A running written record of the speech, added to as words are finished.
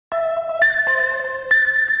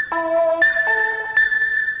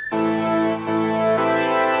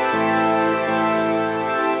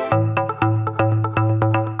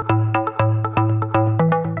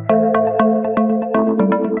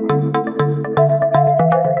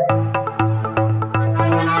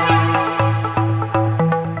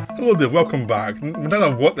Hello there, welcome back.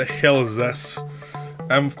 Now, what the hell is this?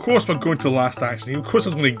 Of course we're going to the Last Action. Of course I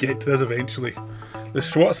was going to get to this eventually. The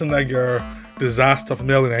Schwarzenegger disaster from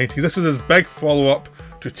the early 90s. This is his big follow-up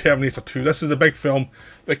to Terminator 2. This is a big film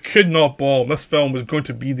that could not bomb. This film was going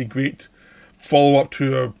to be the great follow-up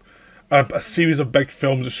to a series of big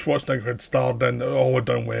films that Schwarzenegger had starred in that all had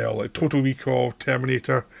done well, like Total Recall,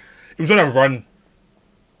 Terminator. It was on a run.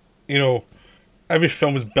 You know, every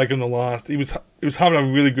film was big on the last. He was having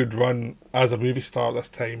a really good run as a movie star at this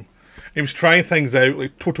time. He was trying things out,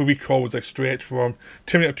 like Total Recall was a stretch for him.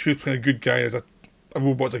 Terminator 2 was playing a good guy as a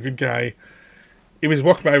robot's a good guy. He was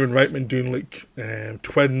working with Ivan Reitman doing like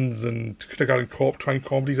Twins and Kindergarten Cop, trying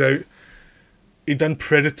comedies out. He'd done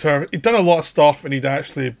Predator. He'd done a lot of stuff, and he'd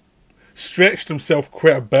actually stretched himself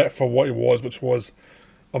quite a bit for what he was, which was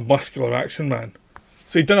a muscular action man.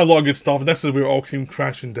 So he'd done a lot of good stuff, and this is where it all came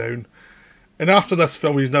crashing down. And after this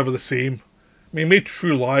film, he's never the same. I mean, he made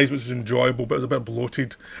True Lies, which is enjoyable, but it was a bit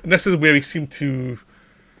bloated. And this is where he seemed to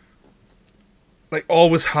like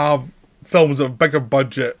always have films with a bigger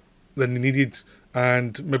budget than he needed,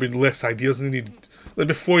 and maybe less ideas than he needed. Like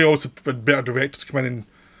before, he also had better directors come in and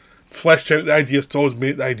flesh out the ideas to always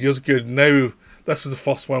make the ideas good. Now, this was the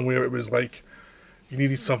first one where it was like, you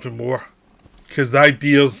needed something more. Because the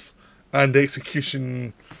ideas and the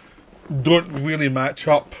execution don't really match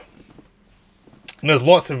up. And there's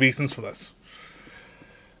lots of reasons for this.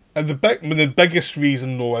 And the biggest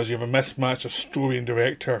reason, though, is you have a mismatch of story and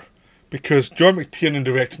director. Because John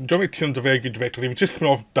McTiernan's a very good director. He was just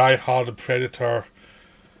coming off Die Hard and Predator.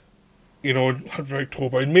 You know, very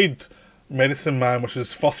October. He made Medicine Man, which was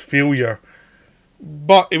his first failure.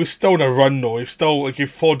 But it was still in a run, though. He was still, like, he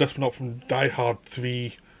followed this one up from Die Hard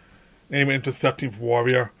 3. Then he went into 13th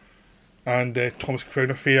Warrior and Thomas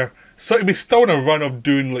Crown Affair. So he was still in a run of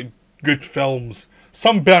doing, like, good films.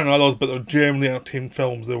 Some better than others, but they're generally entertaining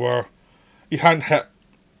films. He hadn't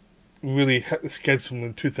really hit the skids from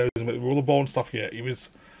the 2000 with the Rollerball and stuff yet. He was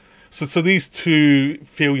so these two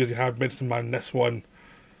failures he had, Medicine Man and this one,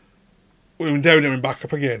 went down and went back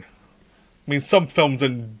up again. I mean, some films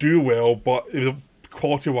didn't do well, but it was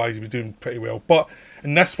quality-wise he was doing pretty well. But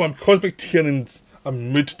in this one, because McTiernan's a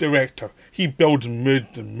mood director, he builds mood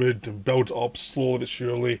and builds up slowly but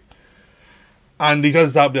surely. And he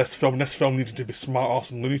does that with this film, and this film needed to be smart arse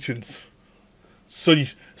and Looney Tunes. So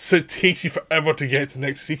it takes you forever to get to the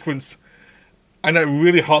next sequence. And it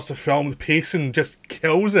really hurts the film. The pacing just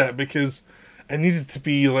kills it, because it needed to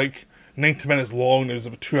be like 90 minutes long, and it was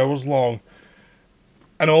about 2 hours long.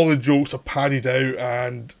 And all the jokes are padded out,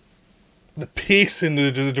 and the pacing,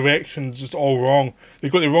 the direction is just all wrong. They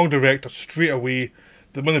got the wrong director straight away.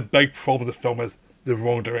 One of the big problems of the film is the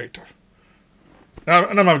wrong director.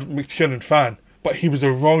 And I'm a McTiernan fan, but he was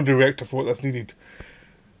the wrong director for what this needed.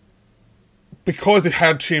 Because they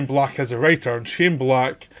had Shane Black as a writer, and Shane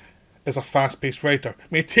Black is a fast-paced writer. I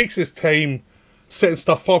mean, he takes his time setting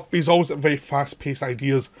stuff up, but he's always got very fast-paced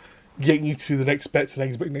ideas, getting you to the next bit, to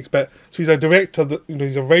the next bit. So he's a director that, you know,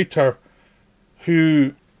 he's a writer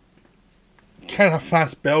who can have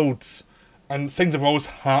fast builds, and things are always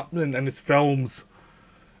happening in his films,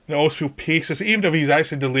 and it always feels pacey. So even if he's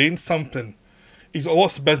actually delaying something, he's got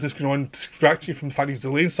lots of business going on, distracting you from the fact he's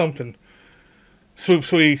delaying something. So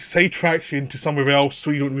he sidetracks you into somewhere else,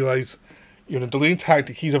 so you don't realise you're in a delaying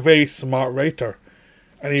tactic. He's a very smart writer,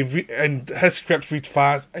 and and his scripts read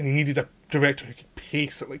fast, and he needed a director who could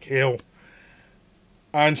pace it like hell.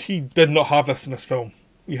 And he did not have this in this film.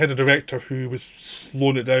 He had a director who was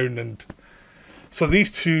slowing it down, and so the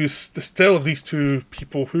style of these two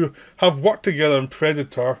people who have worked together in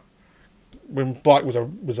Predator, when Black was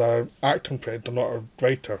a actor in Predator, not a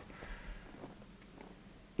writer.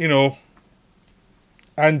 You know.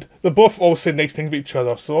 And they both always said nice things about each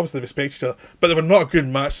other, so obviously they respect each other. But they were not a good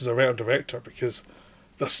match as a writer and director, because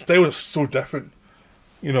their styles are so different.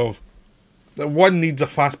 You know, that one needs a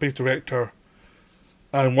fast-paced director,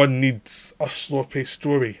 and one needs a slow-paced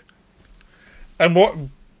story. And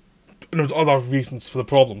there was other reasons for the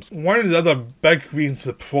problems. One of the other big reasons for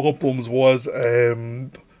the problems was, I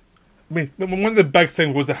mean, one of the big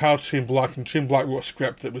things was they had Shane Black, and Shane Black wrote a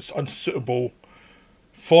script that was unsuitable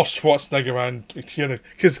for Schwarzenegger and McTiernan,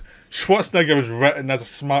 because Schwarzenegger was written as a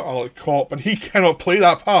smart aleck cop, and he cannot play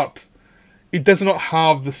that part. He does not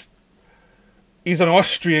have this. He's an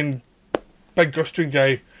big Austrian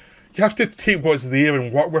guy. You have to take what's there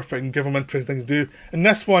and work with it and give him interesting things to do. In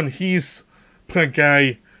this one, he's playing a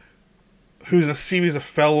guy who's in a series of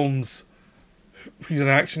films, he's an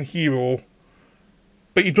action hero,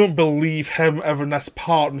 but you don't believe him ever in this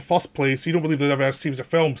part in the first place. You don't believe there's ever a series of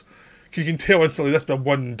films, because you can tell instantly this was a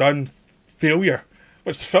one and done failure,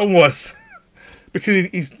 which the film was. because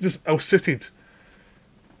he's just ill-suited.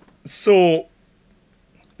 So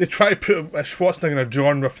they try to put Schwarzenegger in a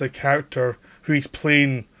genre for the character who he's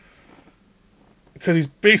playing, because he's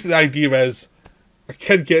basically, the idea is a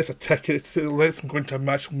kid gets a ticket that lets him go into a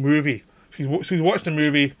magical movie. So he's watching the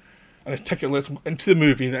movie, and a ticket lets him into the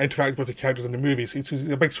movie and interact with the characters in the movie. So he's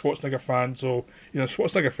a big Schwarzenegger fan, so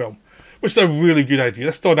Schwarzenegger film, which is a really good idea.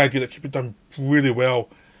 That's still an idea that could be done really well.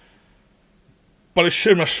 But it's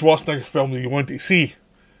showing a Schwarzenegger film that you want to see.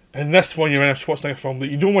 And this one, you're in a Schwarzenegger film that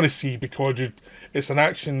you don't want to see because it's an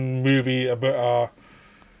action movie about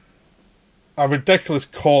a ridiculous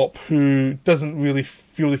cop who doesn't really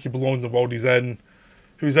feel like he belongs in the world he's in,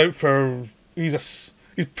 who's out for...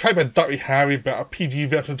 He's probably a Dirty Harry, but a PG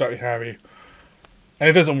version of Dirty Harry. And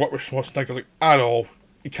it doesn't work with Schwarzenegger like at all.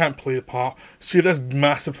 He can't play the part. So you have this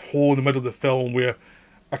massive hole in the middle of the film where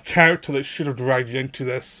a character that should have dragged you into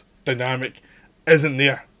this dynamic isn't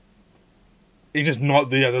there. He's just not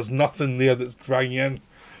there. There's nothing there that's dragging you in.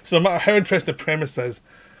 So no matter how interesting the premise is,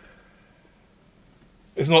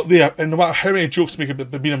 it's not there. And no matter how many jokes make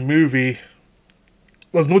about being a movie,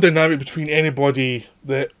 there's no dynamic between anybody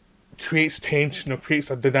that creates tension or creates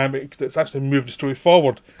a dynamic that's actually moving the story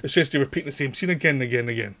forward. It's just you're repeating the same scene again and again and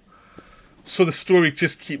again. So the story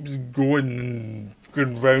just keeps going and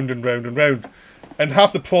going round and round and round. And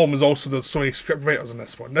half the problem is also there's so many script writers in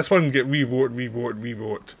this one. This one get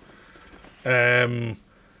rewrote.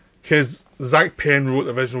 Because Zach Penn wrote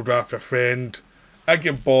the original draft for a friend. It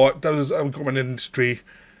got bought. That was got in the industry.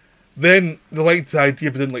 Then they liked the idea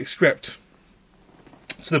but didn't like script.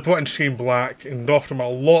 So they brought in Shane Black and offered him a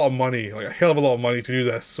lot of money, like a hell of a lot of money to do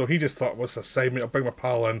this. So he just thought, what's this assignment? I'll bring my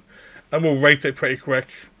pal in and we'll write it pretty quick.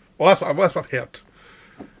 Well, that's what I've heard.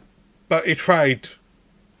 But he tried,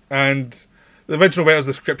 and the original writers of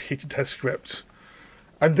the script hated his script.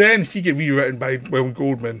 And then he get rewritten by Will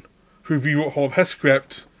Goldman, who rewrote all of his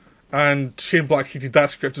script, and Shane Black hated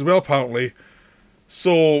that script as well, apparently.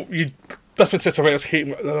 So you different sets of writers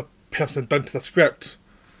hating what the other person done to the script.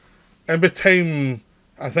 And by the time,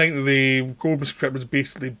 I think the Goldman script was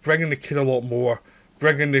basically bringing the kid a lot more,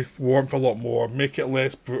 bringing the warmth a lot more, make it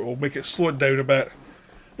less brutal, make it slow it down a bit,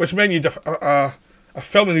 which meant you'd a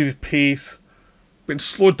film that needed pace, been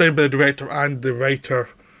slowed down by the director and the writer,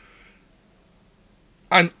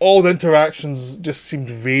 and all the interactions just seemed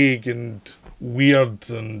vague and weird,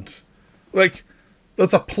 and like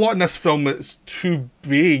there's a plot in this film that's too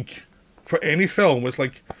vague for any film. It's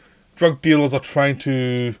like drug dealers are trying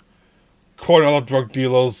to corner other drug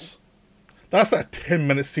dealers. That's like a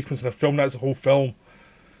 10-minute sequence in a film. That's a whole film.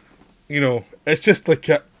 It's just like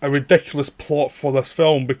a ridiculous plot for this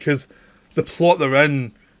film because the plot they're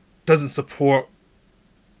in doesn't support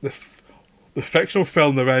the fictional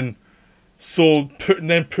film they're in. So putting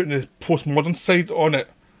the postmodern side on it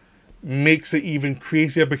makes it even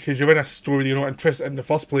crazier because you're in a story you're not interested in the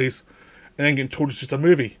first place and then getting told it's just a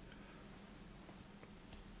movie.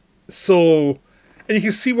 So, and you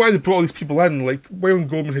can see why they brought all these people in. Like, William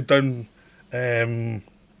Goldman had done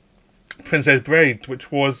Princess Bride,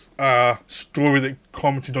 which was a story that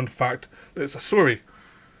commented on the fact that it's a story.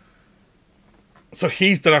 So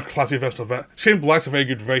he's done a classic version of it. Shane Black's a very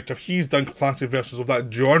good writer. He's done classic versions of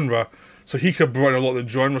that genre, so he could have brought in a lot of the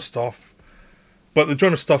genre stuff. But the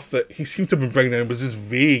genre stuff that he seemed to have been bringing in was just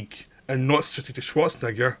vague and not suited to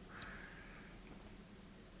Schwarzenegger.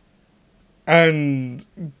 And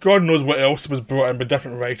God knows what else was brought in by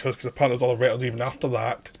different writers, because apparently there's other writers even after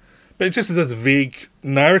that. But it just is this vague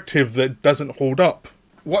narrative that doesn't hold up.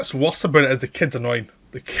 What's worse about it is the kid's annoying.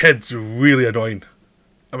 The kid's really annoying.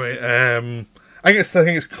 I mean, I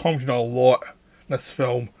think it's commented on a lot in this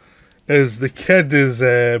film, is the kid is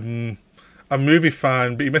a movie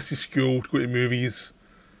fan, but he misses school to go to movies.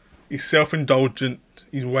 He's self-indulgent,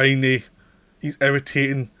 he's whiny, he's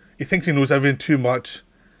irritating, he thinks he knows everything too much.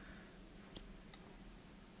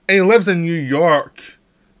 And he lives in New York,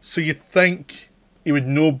 so you think he would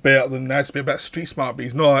know better than that, to be a bit street smart, but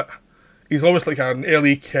he's not. He's almost like an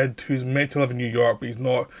LA kid who's meant to live in New York, but he's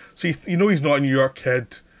not. So you know he's not a New York kid,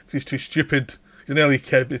 because he's too stupid. He's an LA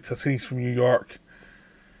kid, but he's from New York.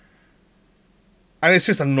 And it's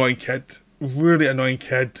just an annoying kid. Really annoying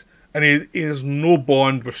kid. And he has no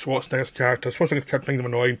bond with Schwarzenegger's character. Schwarzenegger's character finds him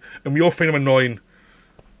annoying, and we all find him annoying.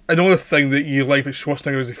 Another thing that you like about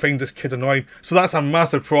Schwarzenegger is he finds this kid annoying. So that's a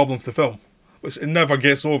massive problem for the film, which it never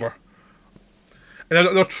gets over. And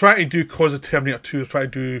they're trying to do, cause of Terminator 2, they're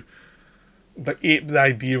trying to do, like, ape the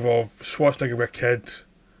idea of Schwarzenegger with a kid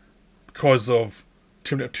because of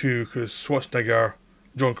Terminator 2, because Schwarzenegger,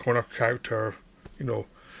 John Connor character,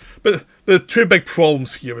 But the two big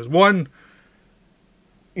problems here is, one,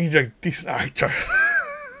 you need a decent actor.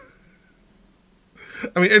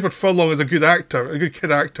 I mean, Edward Furlong is a good actor, a good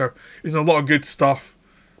kid actor. He's in a lot of good stuff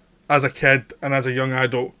as a kid and as a young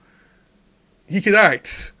adult. He could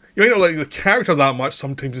act. You might not like the character that much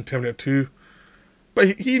sometimes in Terminator 2,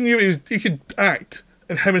 but he knew he could act,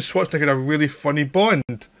 and him and Schwarzenegger had a really funny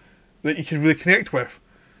bond that you could really connect with,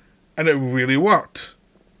 and it really worked.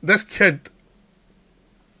 This kid,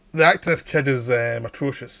 the acting of this kid is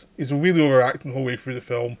atrocious. He's really overacting the whole way through the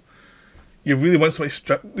film. You really want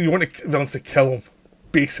you want the villains to kill him,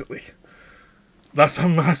 basically. That's a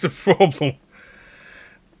massive problem.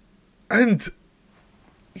 And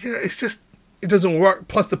yeah, it's just, it doesn't work.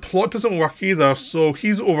 Plus the plot doesn't work either, so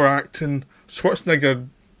he's overacting. Schwarzenegger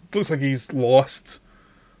looks like he's lost.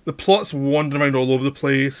 The plot's wandering around all over the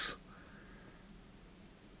place.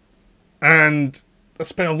 And they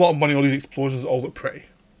spend a lot of money on these explosions that all look pretty.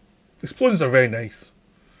 The explosions are very nice.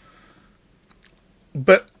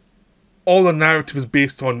 But all the narrative is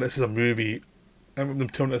based on this is a movie, and them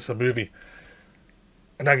telling us a movie.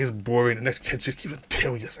 And that gets boring, and this kid just keeps on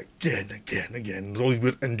telling you this again and again and again. There's all these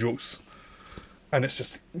weird in-jokes. And it's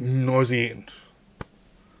just nauseating.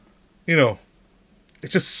 You know,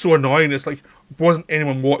 it's just so annoying. It's like, wasn't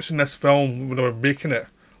anyone watching this film when they were making it?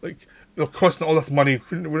 Like, they're costing all this money.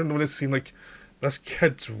 When it's seen, like, this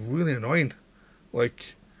kid's really annoying.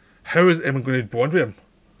 Like, how is anyone going to bond with him?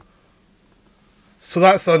 So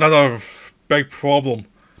that's another big problem.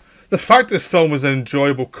 The fact that the film is an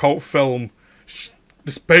enjoyable cult film,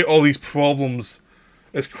 despite all these problems,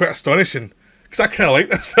 is quite astonishing. Because I kind of like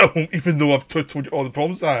this film, even though I've told you all the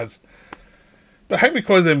problems it has. But I think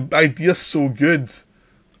because the idea's so good,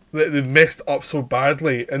 that they messed up so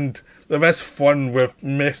badly, and there is fun with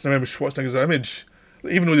messing around with Schwarzenegger's image.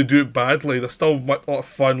 Even though they do it badly, there's still a lot of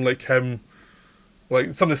fun, like him.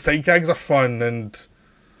 Like, some of the side gags are fun, and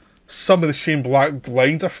some of the Shane Black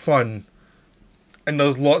lines are fun. And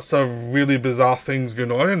there's lots of really bizarre things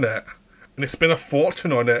going on in it. And they spend a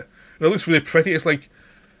fortune on it. And it looks really pretty. It's like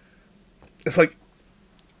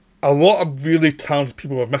a lot of really talented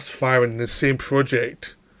people are misfiring in the same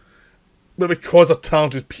project. But because they're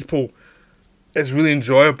talented people, it's really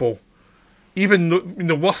enjoyable. Even though,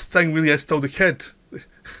 the worst thing really is still the kid.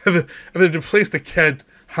 If they replaced the kid,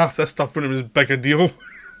 half this stuff wouldn't have been as big a deal.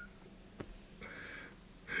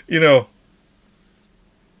 You know.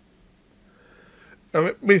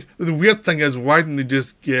 I mean, the weird thing is, why didn't they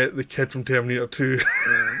just get the kid from Terminator 2?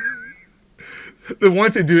 They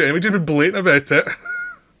wanted to do it, and we just been blatant about it.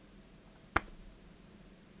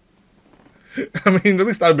 I mean, at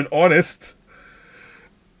least I've been honest.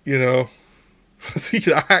 You know. So he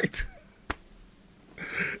could act.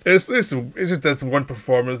 It's just this one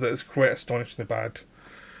performance that is quite astonishingly bad.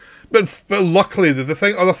 But luckily,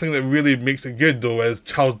 the other thing that really makes it good, though, is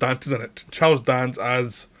Charles Dance is in it. Charles Dance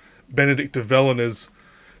as Benedict the villain is...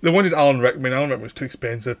 They wanted Alan Rickman. Alan Rickman was too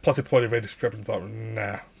expensive. Plus, they probably read the script and thought,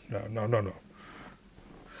 nah, no.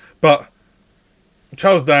 But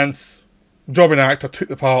Charles Dance, jobbing actor, took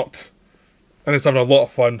the part, and is having a lot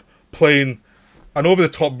of fun playing an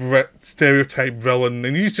over-the-top stereotype villain,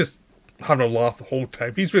 and he's just having a laugh the whole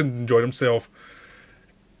time. He's really enjoyed himself.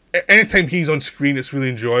 Anytime he's on screen, it's really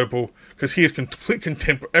enjoyable, because he has complete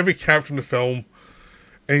contempt for every character in the film,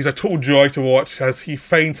 and he's a total joy to watch as he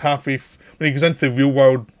finds halfway, when he goes into the real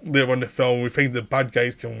world later on in the film, we find the bad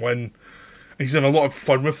guys can win, and he's having a lot of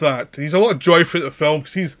fun with that. And he's a lot of joy throughout the film,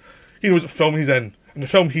 because he knows what film he's in, and the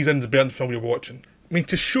film he's in is better than the film you're watching. I mean,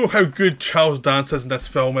 to show how good Charles Dance is in this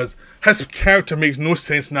film is, his character makes no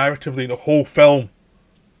sense narratively in the whole film.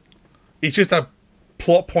 He's just a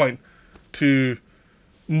plot point to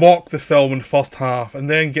mock the film in the first half, and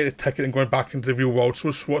then get the ticket and going back into the real world, so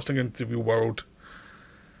Schwarzenegger into the real world,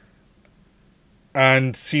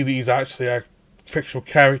 and see that he's actually a fictional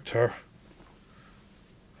character.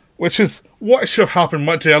 Which is what should have happened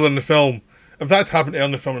much earlier in the film. If that happened earlier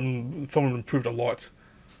in the film would have improved a lot.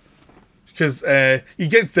 Because you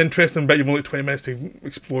get the interesting bit, you've only 20 minutes to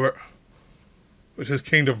explore it. Which is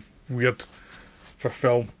kind of weird for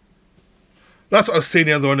film. That's what I was saying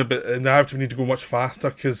earlier on about the narrative need to go much faster,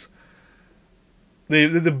 because the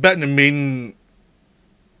bit in the main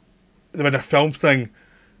film thing,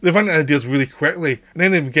 they run out of ideas really quickly, and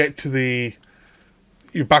then they get to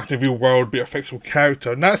you're back in the real world, be a fictional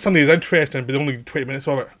character, and that's something that's interesting, but only 20 minutes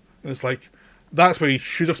of it. And it's like, that's where you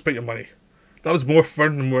should have spent your money. That was more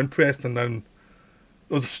fun and more interesting than...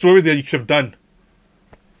 There was a story there you could have done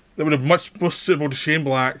that would have been much more suitable to Shane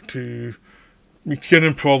Black, to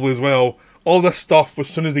McTiernan probably as well. All this stuff, as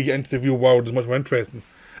soon as they get into the real world, is much more interesting.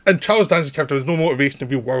 And Charles Dance's character has no motivation in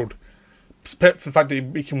the real world, except for the fact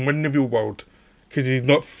that he can win the real world, because he's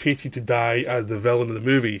not fated to die as the villain of the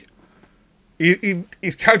movie.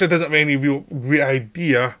 His character doesn't have any real great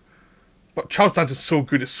idea, but Charles Dance is so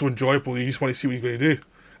good, it's so enjoyable, you just want to see what he's going to do.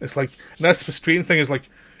 It's like, and that's the frustrating thing, is like,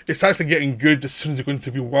 it's actually getting good as soon as you go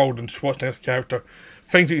into the real world and Schwarzenegger's character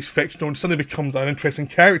finds out he's fictional and suddenly becomes an interesting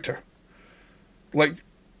character. Like,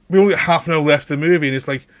 we only got half an hour left of the movie, and it's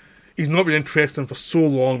like, he's not been interesting for so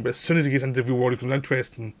long, but as soon as he gets into the real world, he becomes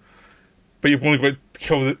interesting. But you've only got to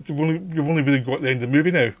kill you've only really got the end of the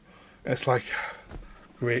movie now. And it's like,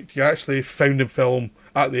 great, you actually found the film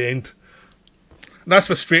at the end. And that's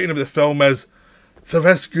frustrating about the film, is there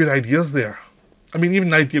is good ideas there. I mean, even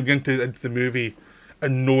the idea of getting into the movie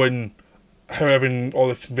and knowing how all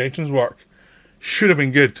the conventions work should have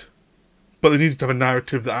been good. But they needed to have a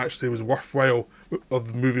narrative that actually was worthwhile of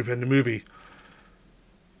the movie within the movie.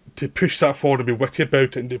 To push that forward and be witty about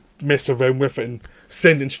it and to mess around with it and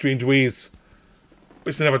send it in strange ways.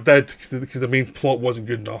 Which they never did because the main plot wasn't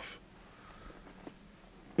good enough.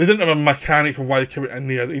 They didn't have a mechanic for why they kept it in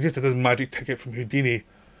there. They just had this magic ticket from Houdini,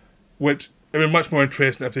 which it would be much more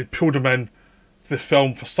interesting if they pulled him in to the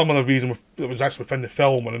film for some other reason that was actually within the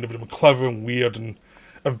film, and it would have been clever and weird, and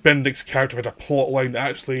if Benedict's character had a plot line that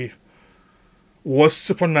actually was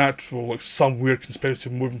supernatural, like some weird conspiracy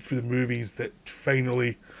moving through the movies that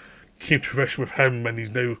finally came to fruition with him, and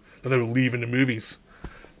they're now leaving the movies.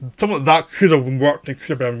 Something like that could have worked and could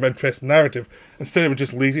have been an interesting narrative. Instead, it was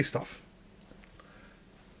just lazy stuff.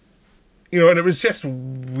 You know, and it was just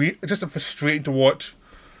frustrating to watch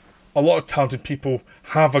a lot of talented people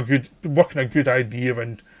working a good idea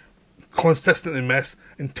and consistently miss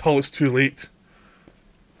until it's too late.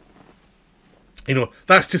 You know,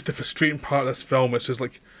 that's just the frustrating part of this film. It's just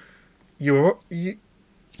like, there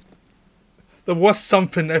was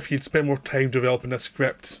something if you'd spent more time developing a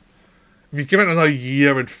script. If you'd given it another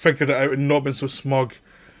year and figured it out and not been so smug,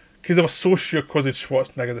 because they were so sure because it's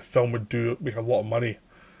Schwarzenegger the film would make a lot of money,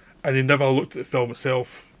 and they never looked at the film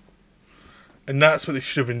itself. And that's what they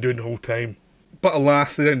should have been doing the whole time. But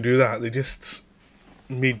alas, they didn't do that. They just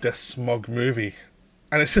made this smug movie.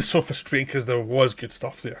 And it's just so frustrating because there was good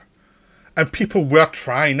stuff there. And people were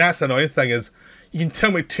trying. That's the annoying thing, is you can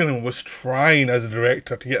tell Mike Tiernan was trying as a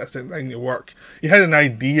director to get this thing to work. He had an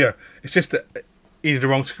idea. It's just that he had the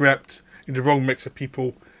wrong script, he had the wrong mix of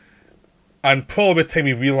people. And probably by the time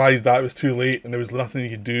he realised that, it was too late and there was nothing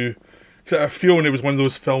he could do. Because I feel it was one of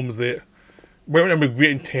those films that went in with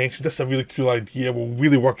great intention, this is a really cool idea, we'll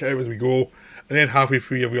really work it out as we go. And then halfway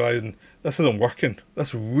through you're realising, this isn't working.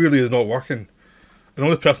 This really is not working. And the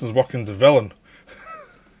only person who's working is the villain.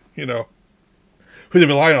 You know. Who they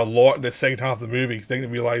rely on a lot in the second half of the movie. Then they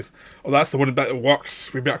realise, oh, that's the one bit that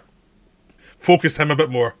works. We better focus him a bit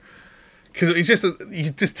more. Because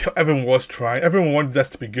everyone was trying. Everyone wanted this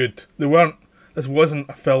to be good. This wasn't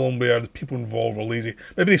a film where the people involved were lazy.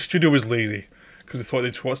 Maybe the studio was lazy because they thought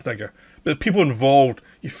they'd Schwarzenegger. But the people involved,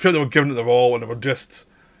 you felt they were giving it their all, and they were just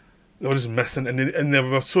missing. And they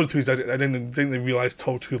were so enthusiastic. I didn't think they realised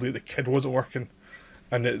till too late the kid wasn't working,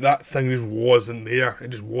 and that thing just wasn't there.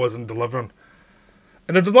 It just wasn't delivering.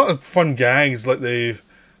 And there's a lot of fun gags, like the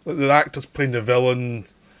actors playing the villain,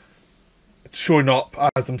 showing up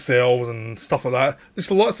as themselves and stuff like that.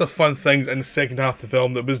 There's lots of fun things in the second half of the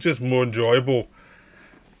film that was just more enjoyable.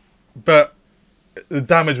 But the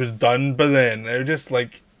damage was done by then. They were just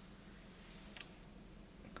like,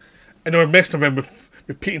 and they were messing around with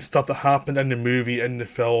repeating stuff that happened in the movie, in the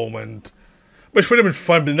film, and which would have been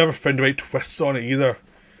fun, but they never found the right twists on it either.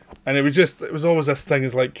 And it was always this thing,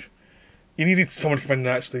 is like, you needed someone to come in and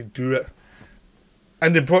actually do it.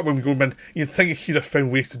 And they brought William Goldman. You'd think he'd have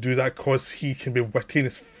found ways to do that because he can be witty in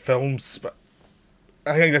his films, but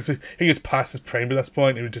I think he was past his prime by this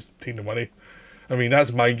point. He was just taking the money. I mean,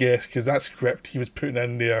 that's my guess, because that script he was putting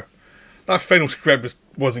in there, that final script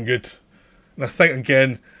wasn't good. And I think,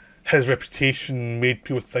 again, his reputation made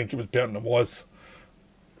people think it was better than it was,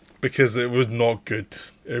 because it was not good.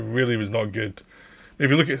 It really was not good. If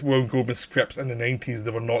you look at William Goldman's scripts in the 90s, they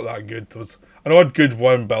were not that good. There was an odd good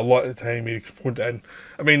one, but a lot of the time he phoned it in.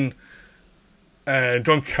 I mean,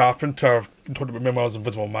 John Carpenter talked about Memoirs of an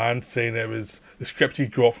Invisible Man, saying it was the script he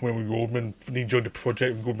got from William Goldman when he joined the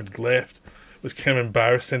project when Goldman had left was kind of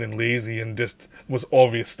embarrassing and lazy and just was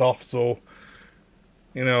obvious stuff. So,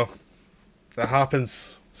 you know, that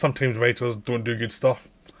happens. Sometimes writers don't do good stuff.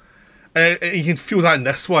 And you can feel that in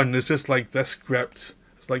this one. It's just like this script.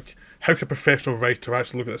 It's like, how can a professional writer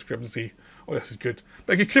actually look at the script and say, oh, this is good?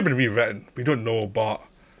 Like, it could have been rewritten. We don't know, but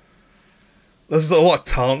there's a lot of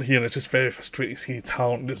talent here, and it's just very frustrating to see the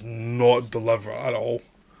talent just not deliver at all.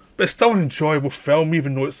 But it's still an enjoyable film,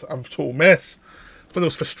 even though it's a total mess. It's one of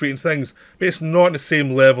those frustrating things. But it's not on the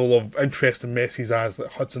same level of interest and messes as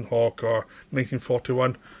like Hudson Hawk or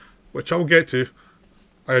 1941. which I'll get to.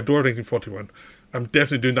 I adore 1941. I'm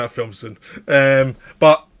definitely doing that film soon.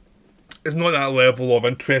 But it's not that level of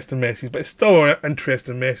interesting message, but it's still an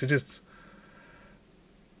interesting message.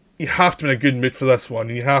 You have to be in a good mood for this one,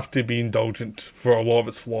 and you have to be indulgent for a lot of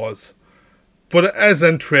its flaws. But it is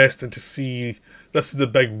interesting to see. This is the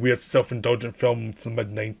big, weird, self-indulgent film from the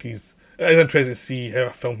mid-90s. It is interesting to see how a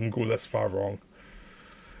film can go this far wrong.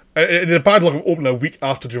 It had a bad luck of opening a week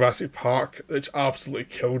after Jurassic Park, which absolutely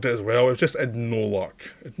killed it as well. It just had no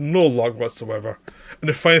luck. No luck whatsoever. And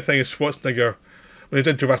the funny thing is, Schwarzenegger, when he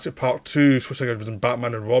did Jurassic Park 2, Schwarzenegger was in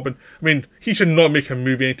Batman and Robin. I mean, he should not make a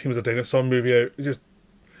movie anytime there's a dinosaur movie out. Just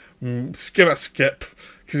skip,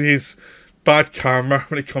 because he's bad karma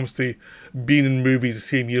when it comes to being in movies the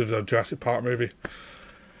same year as a Jurassic Park movie.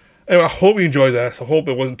 Anyway, I hope you enjoyed this. I hope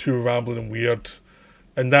it wasn't too rambling and weird.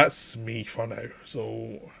 And that's me for now.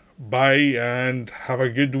 So, bye and have a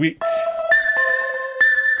good week.